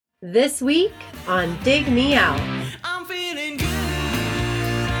This week on Dig Me Out. I'm feeling good.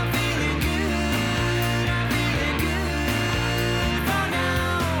 I'm feeling good. I'm feeling good for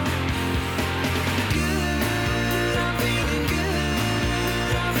now. Good. I'm feeling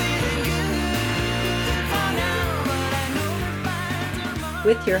good. I'm feeling good for now. But I know by tomorrow.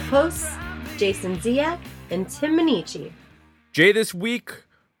 With your hosts, Jason Ziak and Tim Minichi. Jay, this week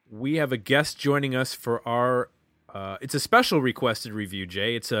we have a guest joining us for our it's a special requested review,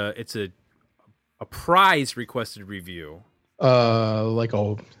 Jay. It's a prize requested review. Like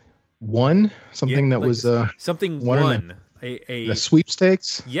a one something Yeah, that like was something one won a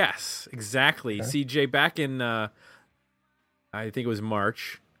sweepstakes. Yes, exactly. Okay. See, Jay, back in I think it was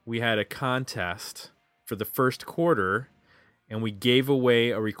March, we had a contest for the first quarter, and we gave away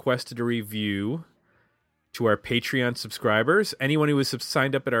a requested a review to our Patreon subscribers. Anyone who was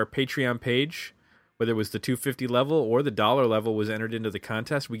signed up at our Patreon page, whether it was the $2.50 level or the $1 level, was entered into the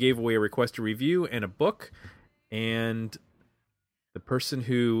contest. We gave away a request a review and a book, and the person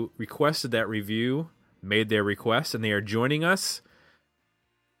who requested that review made their request, and they are joining us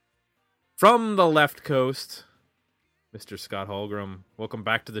from the left coast, Mr. Scott Holgram. Welcome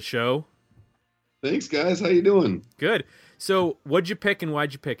back to the show. Thanks, guys. How you doing? Good. So what'd you pick, and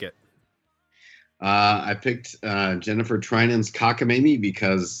why'd you pick it? I picked Jennifer Trynin's Cockamamie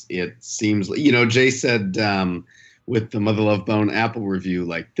because it seems, Jay said with the Mother Love Bone Apple review,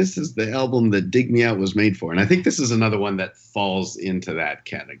 like, this is the album that Dig Me Out was made for. And I think this is another one that falls into that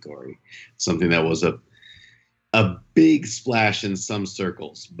category. Something that was a big splash in some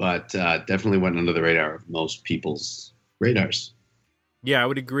circles, but definitely went under the radar of most people's radars. Yeah, I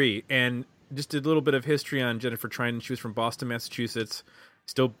would agree. And just a little bit of history on Jennifer Trynin. She was from Boston, Massachusetts.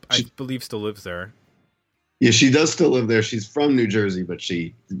 I believe still lives there. Yeah, she does still live there. She's from New Jersey, but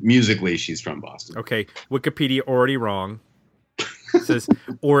musically she's from Boston. Okay, Wikipedia already wrong. It says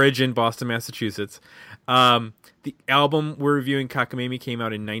origin Boston, Massachusetts. The album we're reviewing, Cockamamie, came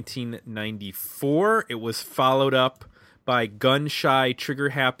out in 1994. It was followed up by Gun Shy Trigger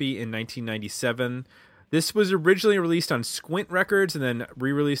Happy in 1997. This was originally released on Squint Records and then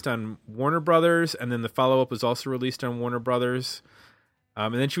re-released on Warner Brothers, and then the follow-up was also released on Warner Brothers.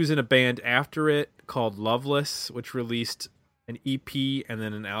 And then she was in a band after it called Loveless, which released an EP and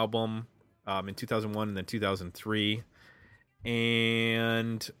then an album in 2001 and then 2003.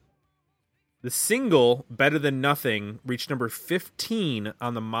 And the single, Better Than Nothing, reached number 15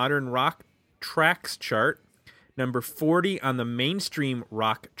 on the Modern Rock Tracks chart, number 40 on the Mainstream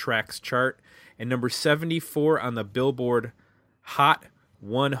Rock Tracks chart, and number 74 on the Billboard Hot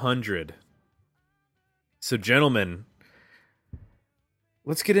 100. So, gentlemen,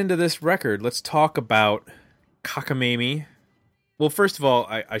 let's get into this record. Let's talk about Cockamamie. Well, first of all,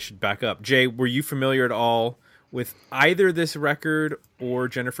 I should back up. Jay, were you familiar at all with either this record or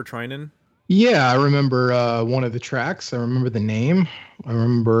Jennifer Trynin? Yeah, I remember one of the tracks. I remember the name. I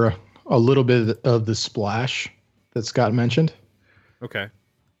remember a little bit of the splash that Scott mentioned. Okay.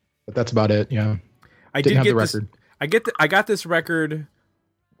 But that's about it. Yeah. I Didn't did have get the this, record. I got this record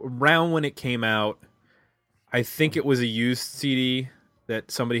around when it came out. I think it was a used CD that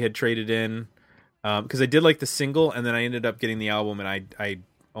somebody had traded in, because I did like the single, and then I ended up getting the album, and I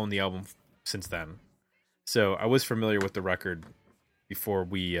own the album since then. So I was familiar with the record before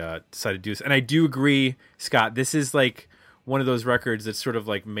we decided to do this. And I do agree, Scott, this is like one of those records that's sort of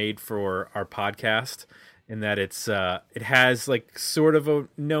like made for our podcast, in that it has like sort of a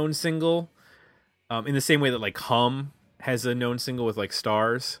known single, in the same way that like Hum has a known single with like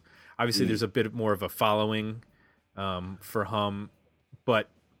Stars. Obviously, there's a bit more of a following for Hum, but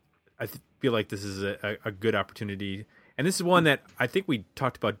I feel like this is a good opportunity. And this is one that I think we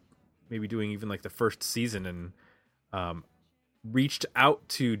talked about maybe doing even like the first season, and reached out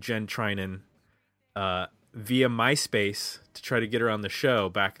to Jen Trynin via MySpace to try to get her on the show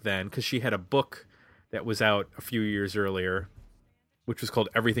back then, because she had a book that was out a few years earlier, which was called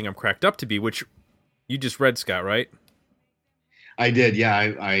Everything I'm Cracked Up to Be, which you just read, Scott, right? I did, yeah.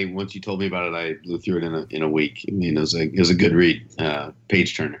 I once you told me about it, I blew through it in a week. I mean, it was a good read,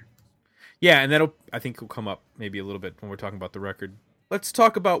 page turner. Yeah, and I think will come up maybe a little bit when we're talking about the record. Let's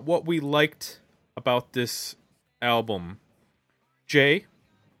talk about what we liked about this album. Jay,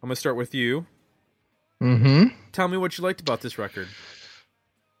 I'm gonna start with you. Mm-hmm. Tell me what you liked about this record.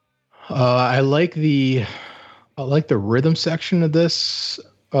 I like the rhythm section of this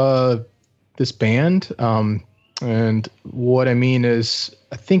band. And what I mean is,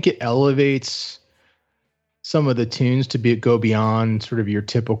 I think it elevates some of the tunes to go beyond sort of your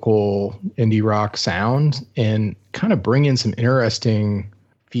typical indie rock sound and kind of bring in some interesting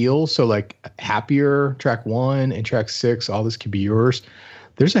feels. So like Happier, track 1 and track 6, All This Could Be Yours.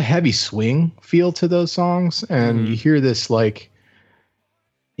 there's a heavy swing feel to those songs, and you hear this like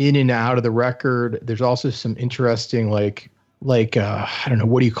in and out of the record. There's also some interesting like I don't know,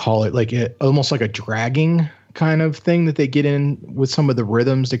 what do you call it? Like almost like a dragging kind of thing that they get in with some of the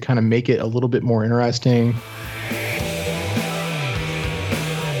rhythms to kind of make it a little bit more interesting.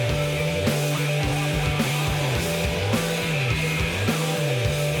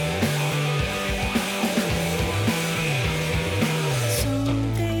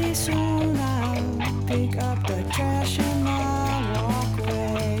 Someday soon I'll pick up the trash in my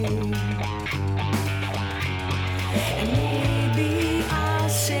walkway, and maybe I'll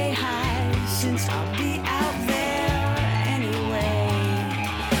say hi since I'll be out there anyway.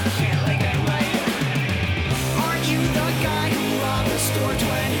 Yeah, like that, right? Aren't you the guy who robbed the store 24?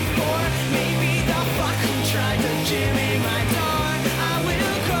 Maybe the fuck who tried to jimmy my door. I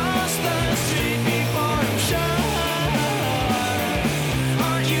will cross the street before I'm sure.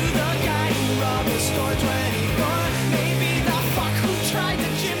 Aren't you the guy who robbed the store 24? Maybe the fuck who tried to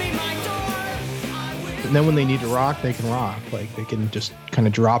jimmy my door. I will. And then when they need to rock, they can rock. Like they can just kind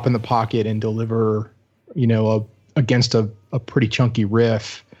of drop in the pocket and deliver, you know, against a pretty chunky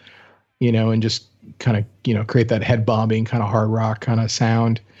riff, you know, and just kind of, you know, create that head bobbing kind of hard rock kind of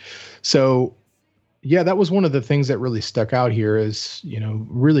sound. So yeah, that was one of the things that really stuck out here is, you know,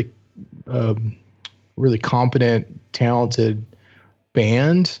 really, really competent, talented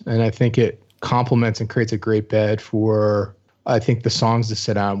band. And I think it complements and creates a great bed for, I think, the songs to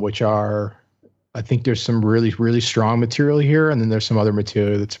sit on, which are, I think there's some really, really strong material here. And then there's some other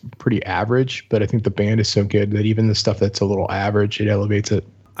material that's pretty average, but I think the band is so good that even the stuff that's a little average, it elevates it.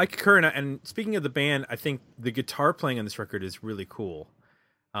 I concur. And speaking of the band, I think the guitar playing on this record is really cool.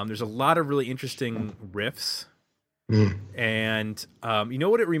 There's a lot of really interesting riffs. And you know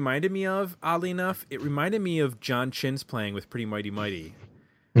what it reminded me of, oddly enough? It reminded me of John Chin's playing with Pretty Mighty Mighty.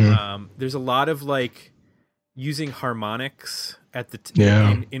 There's a lot of like using harmonics at the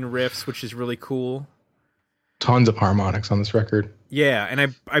in riffs, which is really cool. Tons of harmonics on this record. Yeah,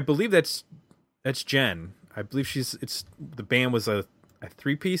 and I believe that's Jen. I believe the band was a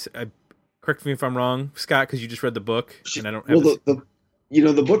 3-piece. Correct me if I'm wrong, Scott, because you just read the book, and I don't. Have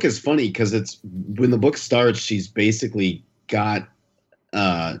the book is funny because it's when the book starts, she's basically got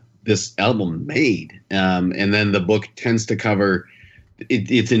this album made, and then the book tends to cover.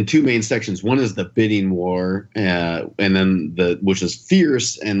 It's in two main sections. One is the bidding war, and then which is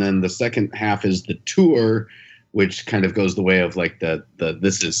fierce, and then the second half is the tour, which kind of goes the way of like the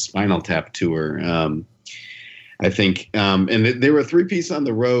This Is Spinal Tap tour. I think, and they were a 3-piece on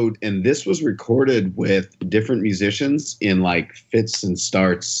the road, and this was recorded with different musicians in like fits and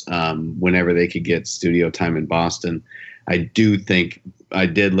starts whenever they could get studio time in Boston. I do think I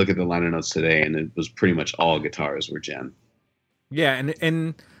did look at the liner notes today, and it was pretty much all guitars were Jen. Yeah,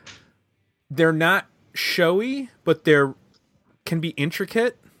 and they're not showy, but they're can be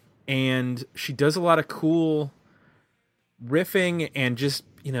intricate, and she does a lot of cool riffing and just,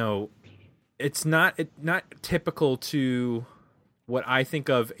 you know, it's not typical to what I think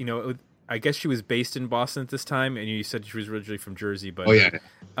of, you know. I guess she was based in Boston at this time, and you said she was originally from Jersey, but yeah.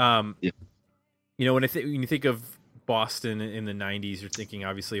 You know, when you think of Boston in the 90s, you're thinking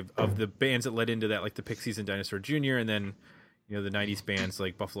obviously of the bands that led into that, like the Pixies and Dinosaur Jr., and then, you know, the 90s bands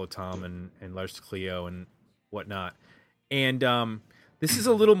like Buffalo Tom and Lars Cleo and whatnot. And this is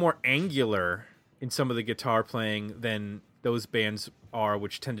a little more angular in some of the guitar playing than those bands are,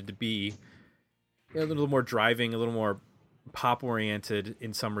 which tended to be a little more driving, a little more pop-oriented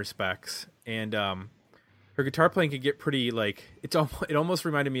in some respects. And her guitar playing could get pretty, like, it almost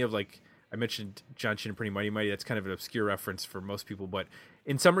reminded me of, like, I mentioned John Chin and Pretty Mighty Mighty. That's kind of an obscure reference for most people, but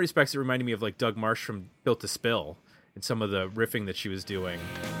in some respects it reminded me of, like, Doug Marsh from Built to Spill and some of the riffing that she was doing.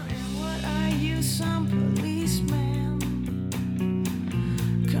 What are you, some policeman?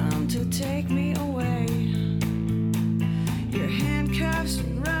 Come to take me away. Your handcuffs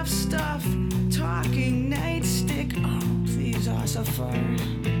and rough stuff, talking nightstick. Oh, please, Ossifer,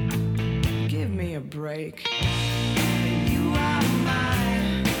 give me a break. You are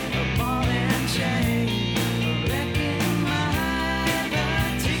mine, a ball and chain, a wrecking my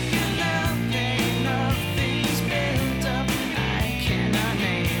particular pain of things built up I cannot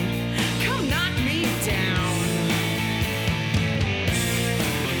name. Come knock me down.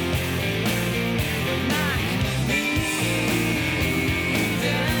 Knock me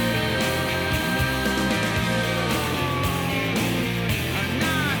down.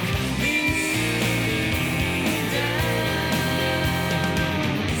 Knock me down.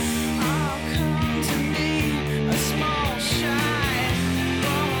 I'll come to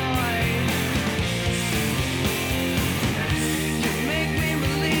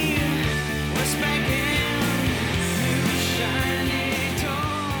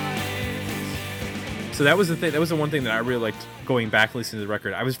So that was the thing. That was the one thing that I really liked going back and listening to the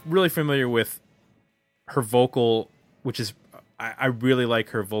record. I was really familiar with her vocal, which is I really like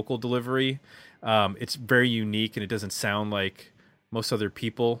her vocal delivery. It's very unique and it doesn't sound like most other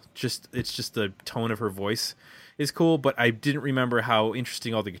people. It's just the tone of her voice is cool. But I didn't remember how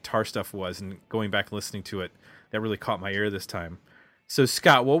interesting all the guitar stuff was, and going back and listening to it, that really caught my ear this time. So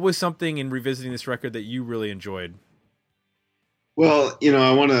Scott, what was something in revisiting this record that you really enjoyed? Well,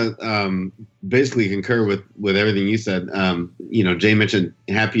 I want to basically concur with everything you said. Jay mentioned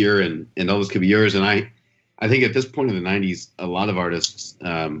Happier and All This Could Be Yours. And I think at this point in the 90s, a lot of artists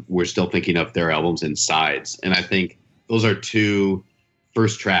were still thinking of their albums in sides. And I think those are two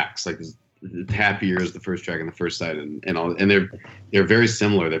first tracks. Like Happier is the first track and the first side. And they're very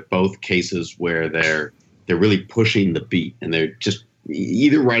similar. They're both cases where they're really pushing the beat. And they're just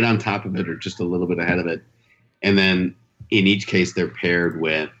either right on top of it or just a little bit ahead of it. And then in each case, they're paired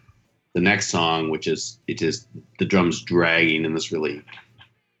with the next song, which is the drums dragging in this really,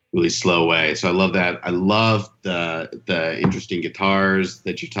 really slow way. So I love that. I love the interesting guitars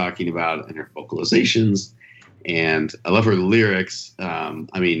that you're talking about and her vocalizations, and I love her lyrics.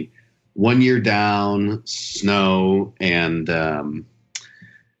 I mean, 1 Year Down, Snow, and Do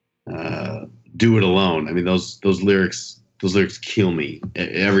It Alone. I mean, those lyrics kill me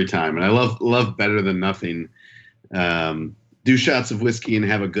every time, and I love Better Than Nothing. Do shots of whiskey and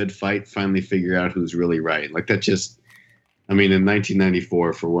have a good fight, finally figure out who's really right. Like that just, I mean, in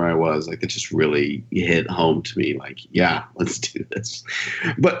 1994 for where I was, like that just really hit home to me. Like, yeah, let's do this.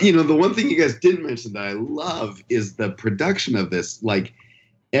 But, the one thing you guys didn't mention that I love is the production of this. Like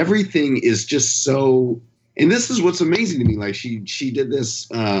everything is just so, and this is what's amazing to me. Like she did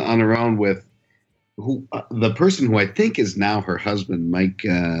this on her own with the person who I think is now her husband, Mike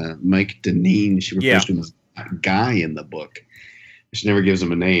Deneen. She refers to him as Guy in the book. She never gives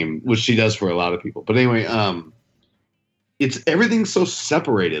him a name, which she does for a lot of people. But anyway, it's everything's so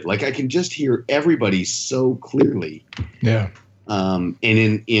separated. Like I can just hear everybody so clearly. Yeah. And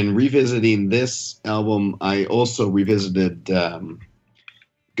in revisiting this album, I also revisited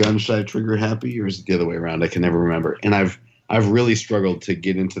Gunshot Trigger Happy, or is it the other way around? I can never remember. And I've really struggled to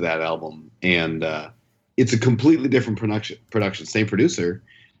get into that album. And it's a completely different production. Same producer,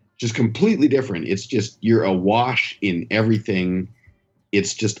 just completely different. It's just you're awash in everything.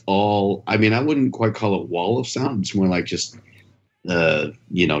 It's just all, I mean, I wouldn't quite call it wall of sound. It's more like just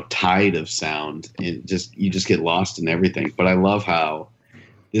tide of sound, and you just get lost in everything. But I love how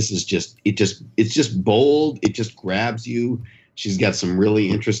this is it's just bold. It just grabs you. She's got some really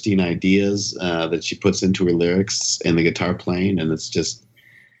interesting ideas that she puts into her lyrics and the guitar playing, and it's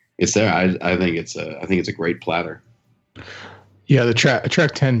there. I think it's a great platter. Yeah, the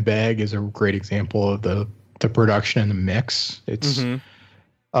track 10 Bag is a great example of the production and the mix. It's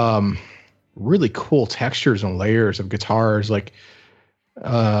really cool textures and layers of guitars. Like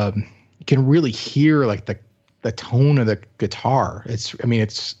you can really hear like the tone of the guitar.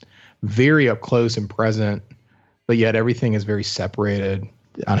 It's very up close and present, but yet everything is very separated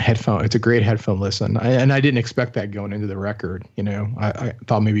on headphone. It's a great headphone listen. I didn't expect that going into the record. I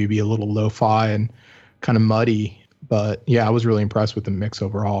thought maybe it'd be a little lo-fi and kind of muddy. But yeah, I was really impressed with the mix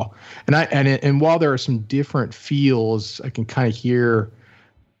overall. And while there are some different feels, I can kind of hear,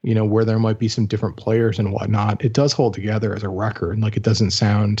 where there might be some different players and whatnot. It does hold together as a record. Like it doesn't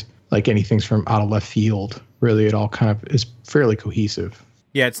sound like anything's from out of left field. Really, it all kind of is fairly cohesive.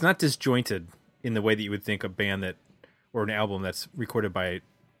 Yeah, it's not disjointed in the way that you would think a band or an album that's recorded by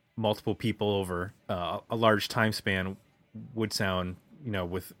multiple people over a large time span would sound.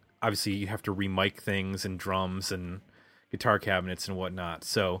 With obviously you have to re-mic things and drums and guitar cabinets and whatnot.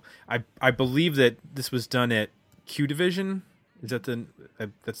 So I believe that this was done at Q Division. Is that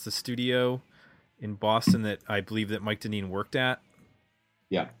that's the studio in Boston that I believe that Mike Deneen worked at?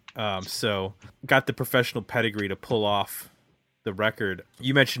 Yeah. So got the professional pedigree to pull off the record.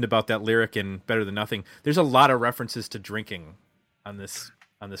 You mentioned about that lyric in Better Than Nothing. There's a lot of references to drinking on this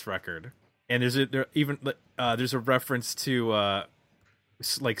record. And there's a reference to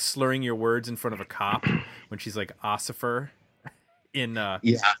like slurring your words in front of a cop when she's like ossifer in I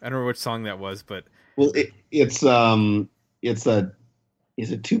don't remember which song that was, but is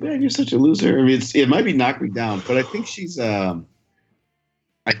it Too Bad You're Such a Loser? I mean, it might be Knock Me Down, but I think she's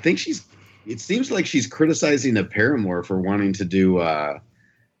it seems like she's criticizing a Paramore for wanting to do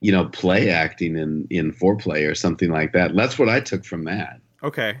play acting in Foreplay or something like that. That's what I took from that.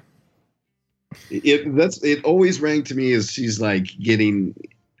 Okay. It always rang to me as she's like getting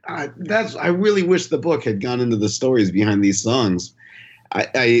I really wish the book had gone into the stories behind these songs.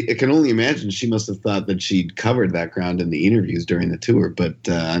 I can only imagine she must have thought that she'd covered that ground in the interviews during the tour, but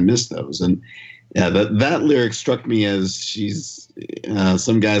I missed those. And Yeah, that lyric struck me as she's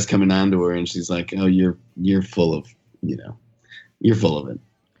some guy's coming on to her and she's like, "Oh, you're full of, you're full of it."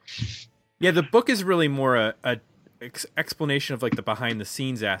 Yeah, the book is really more a explanation of like the behind the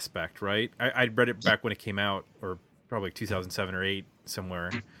scenes aspect, right? I read it back when it came out, or probably 2007 or 8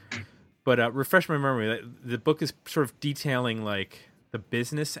 somewhere. But refresh my memory. The book is sort of detailing like the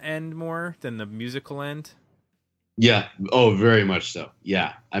business end more than the musical end. Yeah. Oh, very much so.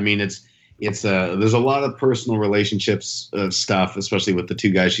 Yeah. I mean, it's there's a lot of personal relationships stuff, especially with the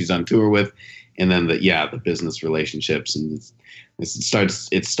two guys she's on tour with, and then the business relationships, and it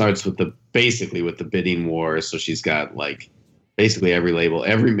starts with basically with the bidding war. So she's got like basically every label,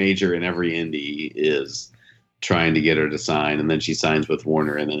 every major, and every indie is trying to get her to sign, and then she signs with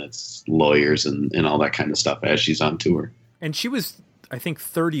Warner, and then it's lawyers and all that kind of stuff as she's on tour. And she was, I think,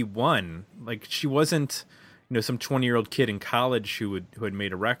 31. Like she wasn't, some 20-year-old kid in college who had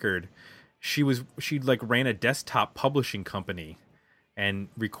made a record. She like ran a desktop publishing company and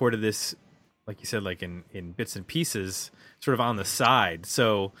recorded this, like you said, like in bits and pieces, sort of on the side.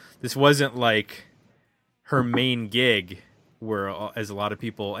 So this wasn't like her main gig, where as a lot of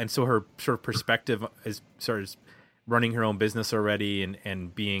people, and so her sort of perspective as sort of running her own business already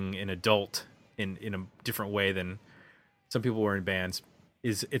and being an adult in a different way than some people were in bands,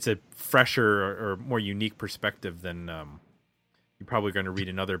 it's a fresher or more unique perspective than you're probably going to read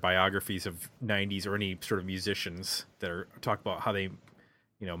in other biographies of 90s or any sort of musicians that talk about how they,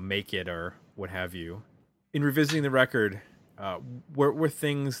 make it or what have you. In revisiting the record, were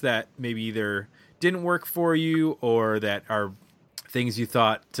things that maybe either didn't work for you or that are things you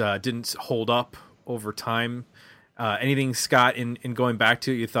thought didn't hold up over time? Anything, Scott, in going back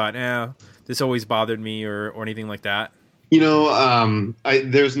to it, you thought, this always bothered me or anything like that?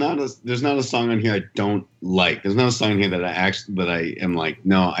 There's not a song on here I don't like. There's not a song here that I am like,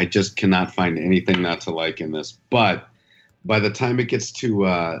 no, I just cannot find anything not to like in this. But by the time it gets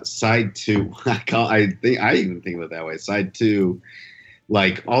to side 2, I even think of it that way. Side 2,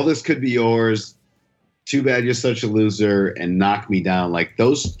 like All This Could Be Yours, Too Bad You're Such a Loser, and Knock Me Down. Like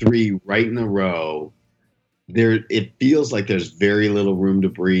those 3 right in a row. It feels like there's very little room to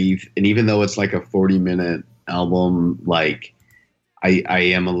breathe. And even though it's like a 40-minute album, like I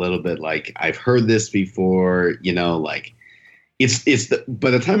am a little bit like, I've heard this before, like by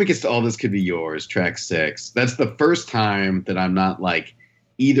the time it gets to All This Could Be Yours, track 6, that's the first time that I'm not like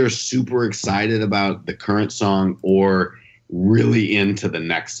either super excited about the current song or really into the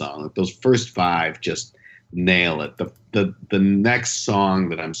next song. Like those first 5 just nail it. The next song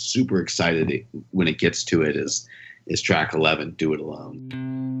that I'm super excited when it gets to it is track 11, Do It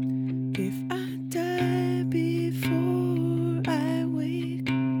Alone. If I die before I wake,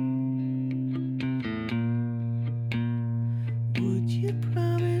 would you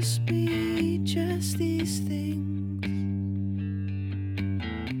promise me just these things?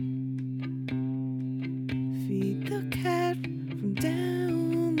 Feed the cat from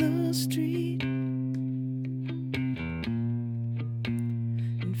down the street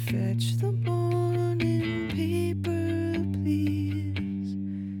and fetch the morning paper, please.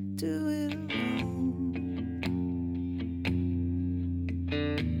 Do it alone.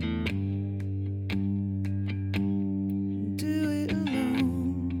 Do it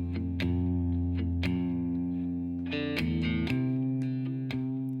alone.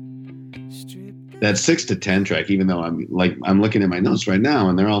 Strip That 6 to 10 track, even though I'm looking at my notes right now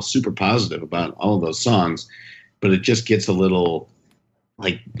and they're all super positive about all of those songs, but it just gets a little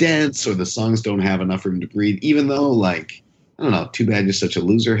like dense, or the songs don't have enough room to breathe, even though like, I don't know, Too Bad You're Such a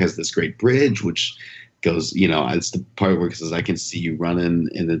Loser has this great bridge, which goes, it's the part where it says, I can see you running,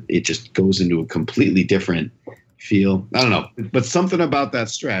 and it just goes into a completely different feel. I don't know, but something about that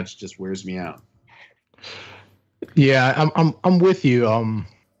stretch just wears me out. Yeah, I'm with you.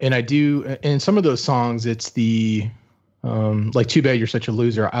 And I do, in some of those songs, it's the like Too Bad You're Such a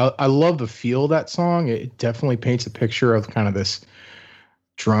Loser. I love the feel of that song. It definitely paints a picture of kind of this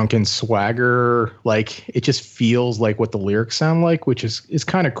drunken swagger. Like it just feels like what the lyrics sound like, which is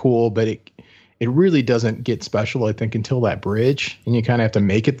kind of cool, but it really doesn't get special, I think, until that bridge, and you kind of have to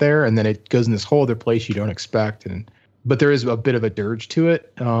make it there, and then it goes in this whole other place you don't expect. But there is a bit of a dirge to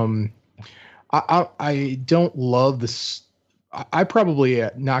it. I don't love this. I probably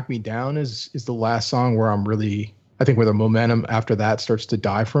Knock Me Down is the last song where I'm really, I think, where the momentum after that starts to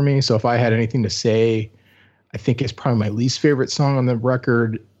die for me. So if I had anything to say, I think it's probably my least favorite song on the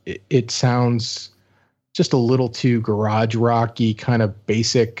record. It sounds just a little too garage rocky, kind of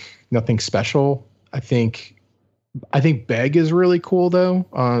basic, nothing special. I think Beg is really cool though.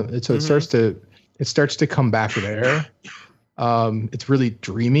 It starts to come back there. It's really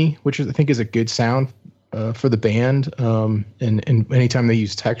dreamy, which I think is a good sound for the band. And anytime they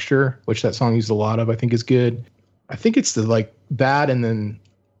use texture, which that song used a lot of, I think is good. I think it's the like that, and then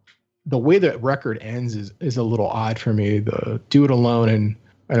the way that record ends is a little odd for me. The Do It Alone and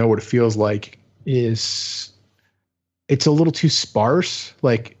I Know What It Feels Like it's a little too sparse.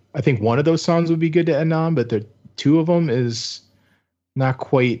 Like I think one of those songs would be good to end on, but the two of them is not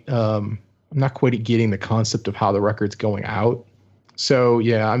quite. I'm not quite getting the concept of how the record's going out. So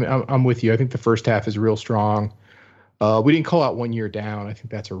yeah, I'm with you. I think the first half is real strong. We didn't call out One Year Down. I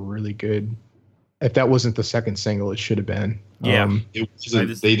think that's a really good. If that wasn't the second single, it should have been. Yeah, it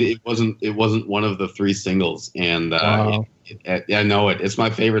wasn't. It wasn't one of the 3 singles, and Wow. I know it. It's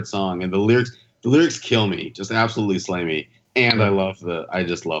my favorite song, and the lyrics kill me, just absolutely slay me. And I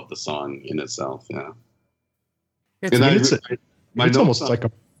just love the song in itself. Yeah, It's almost like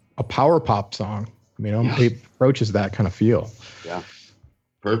a power pop song. I mean, it approaches that kind of feel. Yeah,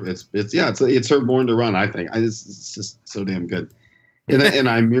 perfect. It's her Born to Run. I think it's just so damn good. And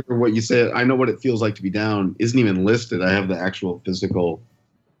I mirror what you said. I Know What It Feels Like to Be Down isn't even listed. I have the actual physical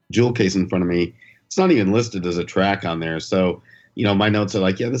jewel case in front of me. It's not even listed as a track on there. So, my notes are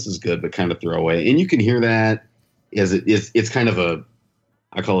like, yeah, this is good, but kind of throwaway. And you can hear that as it's kind of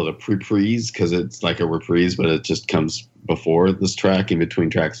I call it a reprise because it's like a reprise, but it just comes before this track, in between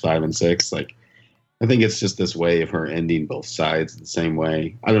tracks 5 and 6. Like, I think it's just this way of her ending both sides the same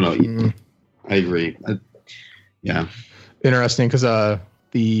way. I don't know. I agree. Yeah. Interesting, because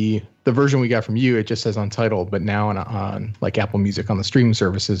the version we got from you, it just says untitled, but now on like Apple Music on the streaming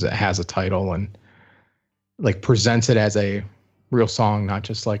services, it has a title and like presents it as a real song, not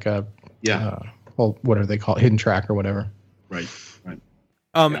just like a whatever they call it, hidden track or whatever. Right.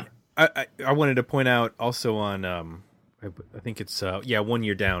 I wanted to point out also on I think it's 1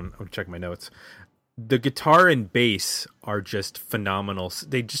 Year Down. I'm checking my notes. The guitar and bass are just phenomenal.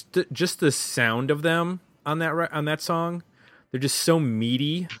 They just the sound of them on that song. They're just so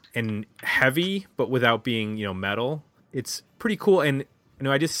meaty and heavy, but without being, metal. It's pretty cool. And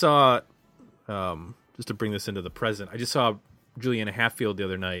I just saw, just to bring this into the present, I just saw Juliana Hatfield the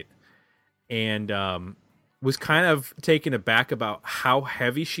other night, and was kind of taken aback about how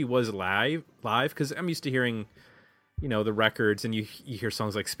heavy she was live. Because I'm used to hearing, the records, and you hear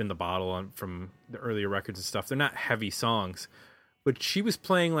songs like "Spin the Bottle" from the earlier records and stuff. They're not heavy songs, but she was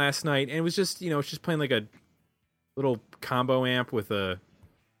playing last night, and it was just, she's playing like a little combo amp with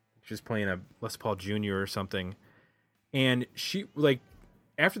she's playing a Les Paul Jr. or something. And she, like,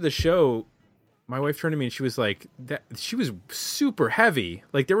 after the show, my wife turned to me and she was like, that she was super heavy.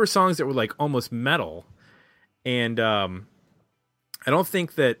 Like, there were songs that were like almost metal. And I don't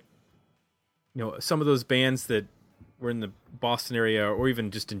think that, some of those bands that were in the Boston area, or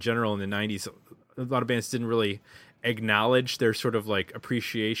even just in general in the 90s, a lot of bands didn't really acknowledge their sort of like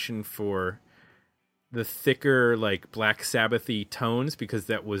appreciation for the thicker, like Black Sabbath-y tones, because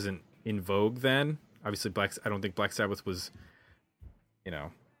that wasn't in vogue then. Obviously, I don't think Black Sabbath was,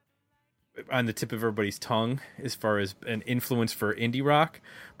 on the tip of everybody's tongue as far as an influence for indie rock.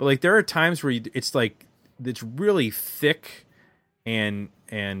 But like, there are times where it's like, it's really thick, and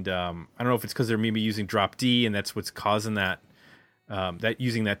I don't know if it's because they're maybe using drop D, and that's what's causing that. That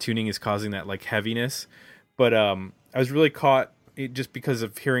using that tuning is causing that like heaviness. But I was really caught just because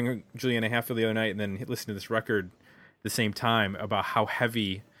of hearing Juliana Hatfield the other night, and then listening to this record at the same time, about how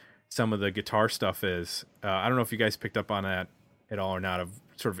heavy some of the guitar stuff is. I don't know if you guys picked up on that at all or not, of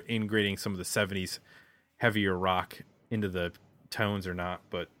sort of integrating some of the 70s heavier rock into the tones or not,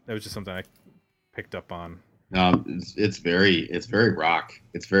 but that was just something I picked up on. No, it's very rock.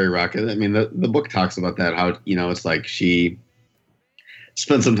 It's very rock. I mean, the book talks about that, how, it's like she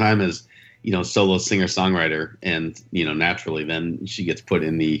spent some time as, solo singer-songwriter, and, naturally then she gets put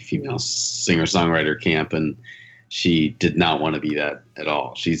in the female singer-songwriter camp, and she did not want to be that at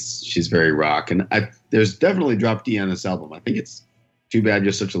all. She's very rock. And there's definitely drop D on this album. I think it's Too Bad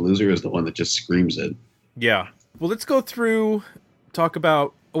You're Such a Loser is the one that just screams it. Yeah. Well, let's go through, talk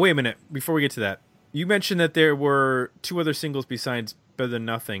about, wait a minute, before we get to that. You mentioned that there were 2 other singles besides Better Than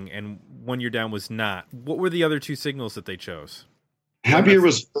Nothing, and One Year Down was not. What were the other 2 singles that they chose? Happier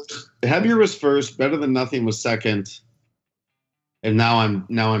was first. Better Than Nothing was second. And now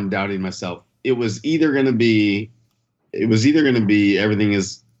I'm doubting myself. It was either going to be Everything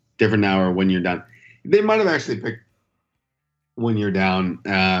Is Different Now or When You're Down. They might have actually picked When You're Down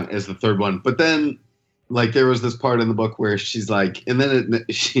as the third one, but then, like, there was this part in the book where she's like, and then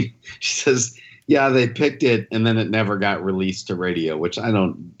she says, yeah, they picked it, and then it never got released to radio, which I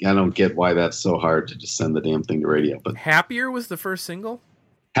don't get why that's so hard to just send the damn thing to radio. But Happier was the first single?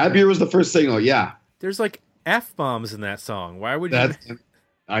 Happier was the first single, yeah. There's like F-bombs in that song. Why would you?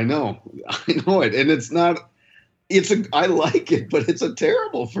 I know it, and it's not. I like it, but it's a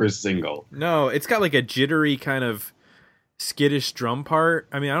terrible first single. No, it's got like a jittery kind of skittish drum part.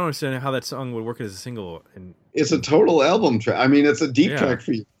 I mean, I don't understand how that song would work as a single. And it's a total album track. I mean, it's a deep track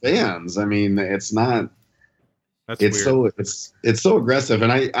for your fans. I mean, it's not. It's weird. It's so aggressive,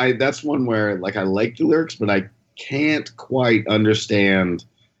 and I that's one where like I like the lyrics, but I can't quite understand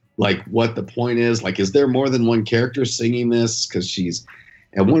like what the point is. Like, is there more than one character singing this? Because she's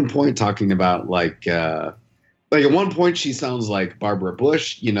at one point talking about like at one point she sounds like Barbara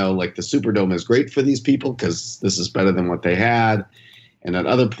Bush. You know, like the Superdome is great for these people because this is better than what they had. And at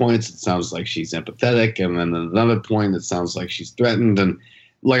other points it sounds like she's empathetic, and then at another point it sounds like she's threatened. And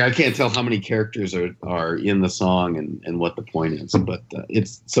like I can't tell how many characters are in the song and what the point is. But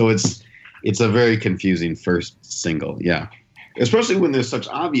it's a very confusing first single. Yeah. Especially when there's such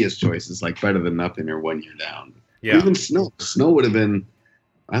obvious choices like Better Than Nothing or When You're Down. Yeah. Or even Snow. Snow would have been,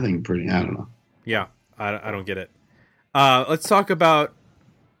 I think, pretty, I don't know. Yeah, I don't get it. Let's talk about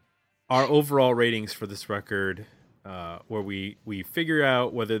our overall ratings for this record, where we figure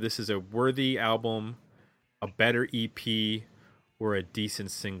out whether this is a worthy album, a better EP, or a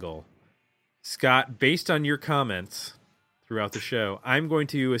decent single. Scott, based on your comments throughout the show, I'm going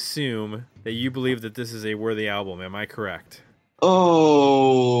to assume that you believe that this is a worthy album. Am I correct?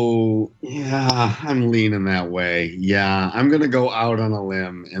 Oh, yeah, I'm leaning that way. Yeah, I'm going to go out on a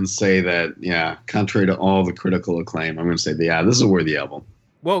limb and say that, yeah, contrary to all the critical acclaim, I'm going to say that, yeah, this is a worthy album.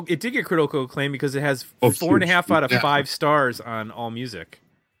 Well, it did get critical acclaim because it has 4.5 out of 5 stars on AllMusic.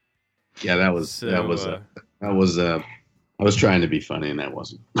 Yeah, I was trying to be funny and that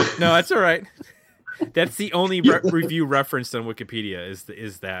wasn't. No, that's all right. That's the only review referenced on Wikipedia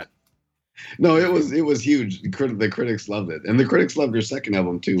is that. No, it was huge. The critics loved it, and the critics loved her second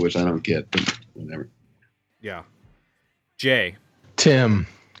album too, which I don't get. But whatever. Yeah, Jay, Tim,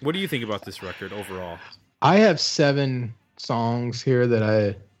 what do you think about this record overall? I have 7 songs here that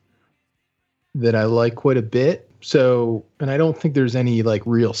I like quite a bit. So, and I don't think there's any like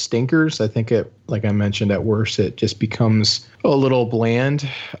real stinkers. I think it, like I mentioned, at worst it just becomes a little bland.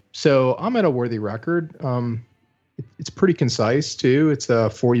 So I'm at a worthy record. It's pretty concise too. It's a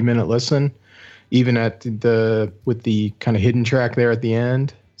 40-minute listen, even with the kind of hidden track there at the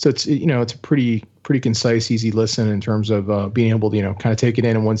end. So it's a pretty concise, easy listen in terms of being able to kind of take it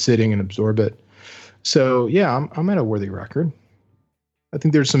in one sitting and absorb it. So yeah, I'm at a worthy record. I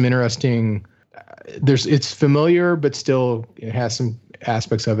think there's some interesting. It's familiar, but still it has some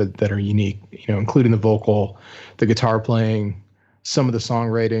aspects of it that are unique. Including the vocal, the guitar playing, some of the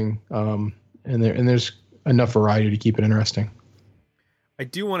songwriting, and there's enough variety to keep it interesting. I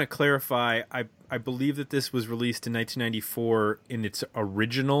do want to clarify. I believe that this was released in 1994 in its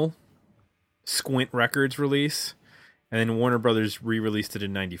original Squint Records release, and then Warner Brothers re-released it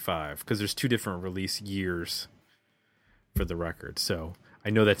in 95 because there's 2 different release years for the record. So I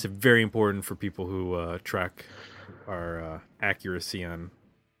know that's very important for people who track our accuracy on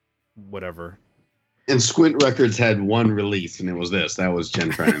whatever. And Squint Records had one release, and it was this. That was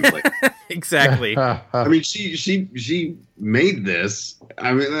Jen Trynin's. Exactly. I mean, she made this.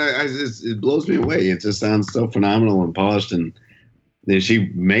 I mean, it blows me away. It just sounds so phenomenal and polished, and then she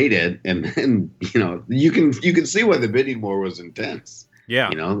made it, and then you can see why the bidding war was intense. Yeah.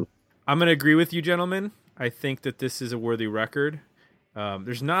 I'm going to agree with you, gentlemen. I think that this is a worthy record.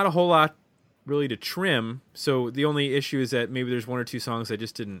 There's not a whole lot really to trim, so the only issue is that maybe there's 1 or 2 songs I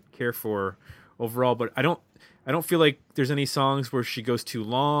just didn't care for overall, but I don't feel like there's any songs where she goes too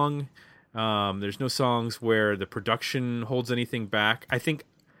long. There's no songs where the production holds anything back. I think,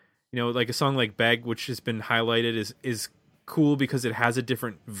 like a song like Beg, which has been highlighted, is cool because it has a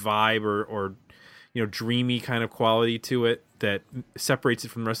different vibe or dreamy kind of quality to it that separates it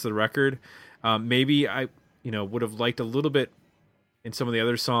from the rest of the record. Maybe I, would have liked a little bit in some of the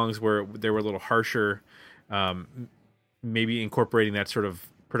other songs where they were a little harsher, maybe incorporating that sort of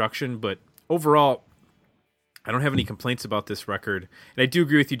production, but overall, I don't have any complaints about this record. And I do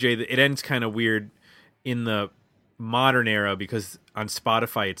agree with you, Jay, that it ends kind of weird in the modern era because on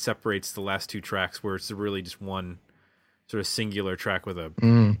Spotify it separates the last 2 tracks where it's really just one sort of singular track with a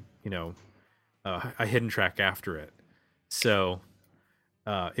hidden track after it. So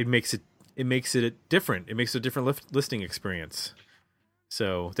it makes it different. It makes it a different listening experience.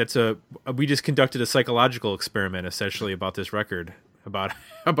 So we just conducted a psychological experiment essentially about this record, about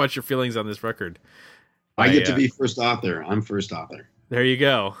your feelings on this record. I get to be first author. I'm first author. There you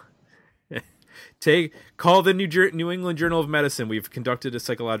go. Call the New England Journal of Medicine. We've conducted a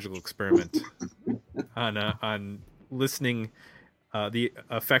psychological experiment on listening the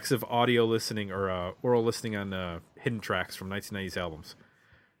effects of audio listening or oral listening on hidden tracks from 1990s albums.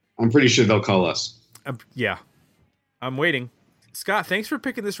 I'm pretty sure they'll call us. Yeah, I'm waiting. Scott, thanks for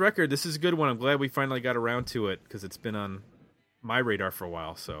picking this record. This is a good one. I'm glad we finally got around to it because it's been on my radar for a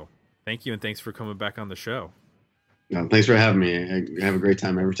while. So thank you, and thanks for coming back on the show. No, thanks for having me. I have a great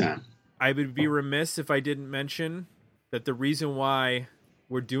time every time. I would be remiss if I didn't mention that the reason why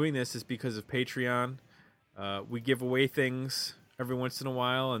we're doing this is because of Patreon. We give away things every once in a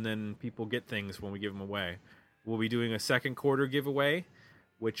while, and then people get things when we give them away. We'll be doing a second quarter giveaway,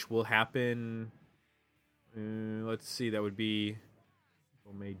 which will happen, let's see, that would be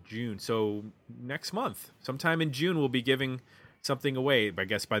May, June. So next month, sometime in June, we'll be giving something away. I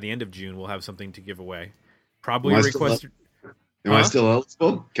guess by the end of June, we'll have something to give away. Probably request. Am I still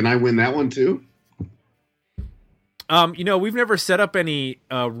eligible? Can I win that one too? We've never set up any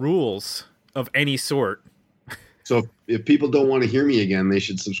rules of any sort. So if people don't want to hear me again, they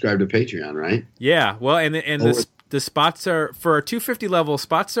should subscribe to Patreon, right? Yeah. Well, and the spots are for our 250 level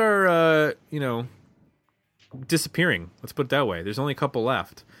spots are disappearing. Let's put it that way. There's only a couple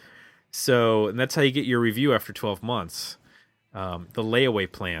left. So, and that's how you get your review after 12 months. The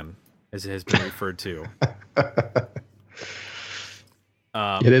layaway plan, as it has been referred to.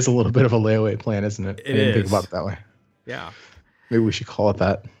 It is a little bit of a layaway plan, isn't it? I didn't think about it that way. Yeah. Maybe we should call it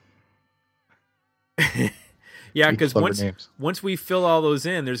that. Yeah, because once we fill all those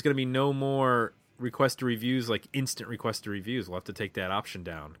in, there's going to be no more request to reviews, like instant request to reviews. We'll have to take that option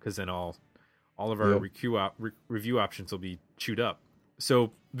down because then all of our review options will be chewed up.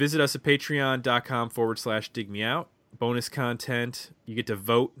 So visit us at patreon.com/digmeout. Bonus content. You get to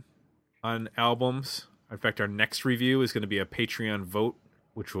vote on albums. In fact, our next review is going to be a Patreon vote,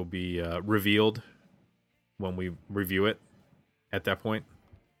 which will be revealed when we review it at that point.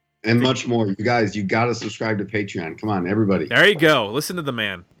 And much more. You guys, you got to subscribe to Patreon. Come on, everybody. There you go. Listen to the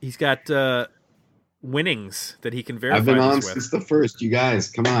man. He's got winnings that he can verify. I've been on since the first. You guys,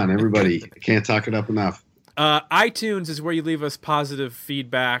 come on, everybody. I can't talk it up enough. iTunes is where you leave us positive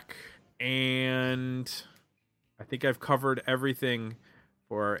feedback. And I think I've covered everything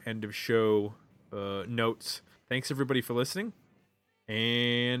for our end of show notes. Thanks, everybody, for listening.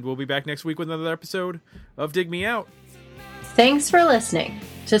 And we'll be back next week with another episode of Dig Me Out. Thanks for listening.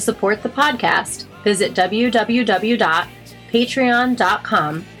 To support the podcast, visit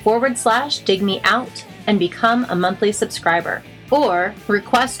www.patreon.com/digmeout and become a monthly subscriber. Or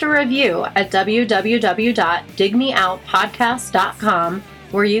request a review at www.digmeoutpodcast.com,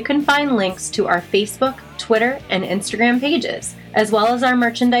 where you can find links to our Facebook, Twitter, and Instagram pages, as well as our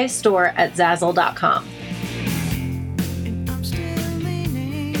merchandise store at Zazzle.com.